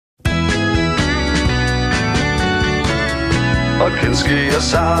A Kinski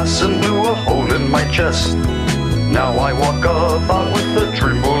assassin blew a hole in my chest. Now I walk about with a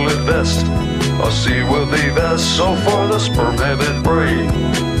dream bullet vest, a seaworthy vessel for the sperm-headed prey.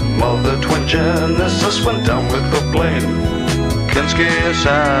 Mother twin Genesis went down with the plane. Kinski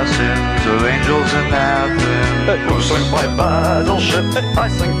assassins of angels in Athens. Who sank my battleship? I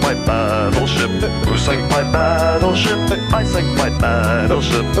sank my battleship. Who sank my battleship? I sank my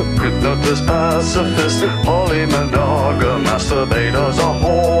battleship. Hypnotist, pacifist, polymonogamous, masturbate as a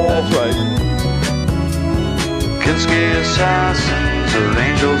whole. That's right. Kinski assassins of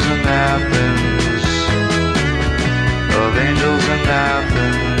angels in Athens. Of angels in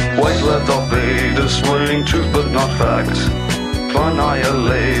Athens. White leather Vedas, swirling truth but not fact.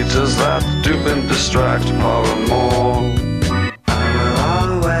 Annihilators that dupe and distract more. I will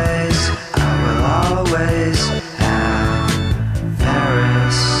always have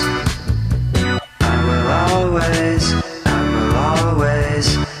Paris. I will always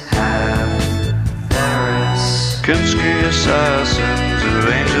have Paris. Kinski assassins of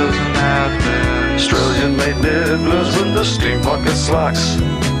angels in Athens. Australian-made nibblers with the steam pocket slacks.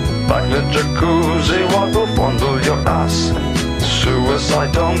 Backlit jacuzzi, what will fondle your ass?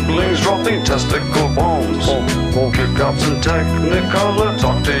 Suicide dumplings, dropping testicle bombs. Kick-ups and technicolor,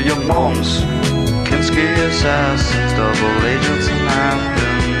 talk to your moms. Kinski assassins, double agents in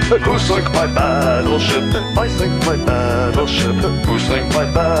Athens. Who sank my battleship? I sink my battleship. Who sank my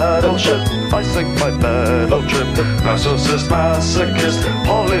battleship? I sink my battleship. Narcissist, masochist,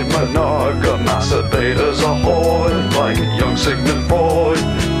 polymonogamous, masturbators ahoy, like young Sigmund Freud.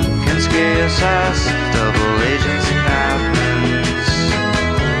 Kinski assassins, double agents in Athens.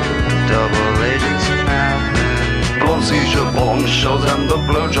 Double agents in Athens. Blonde seizure bombshells and the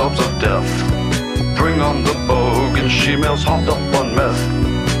blowjobs of death. Bring on the bogan she-males hopped up on meth.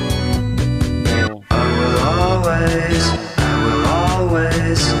 I will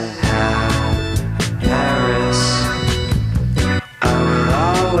always have Paris. I will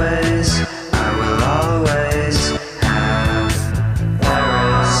always have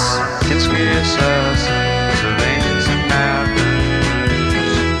Paris. Kinski assassins of angels in Athens.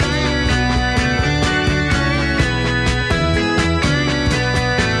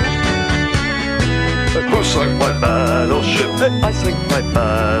 Who sank my battleship? I sink my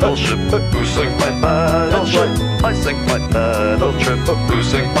battleship. Who sank my battleship? I sink my battleship. Who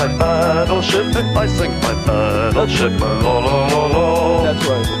sank my battleship? I sink my battleship. La la la la. That's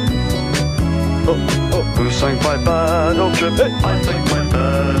right. Who sank my battleship? I sink my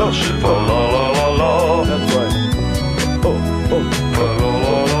battleship. La la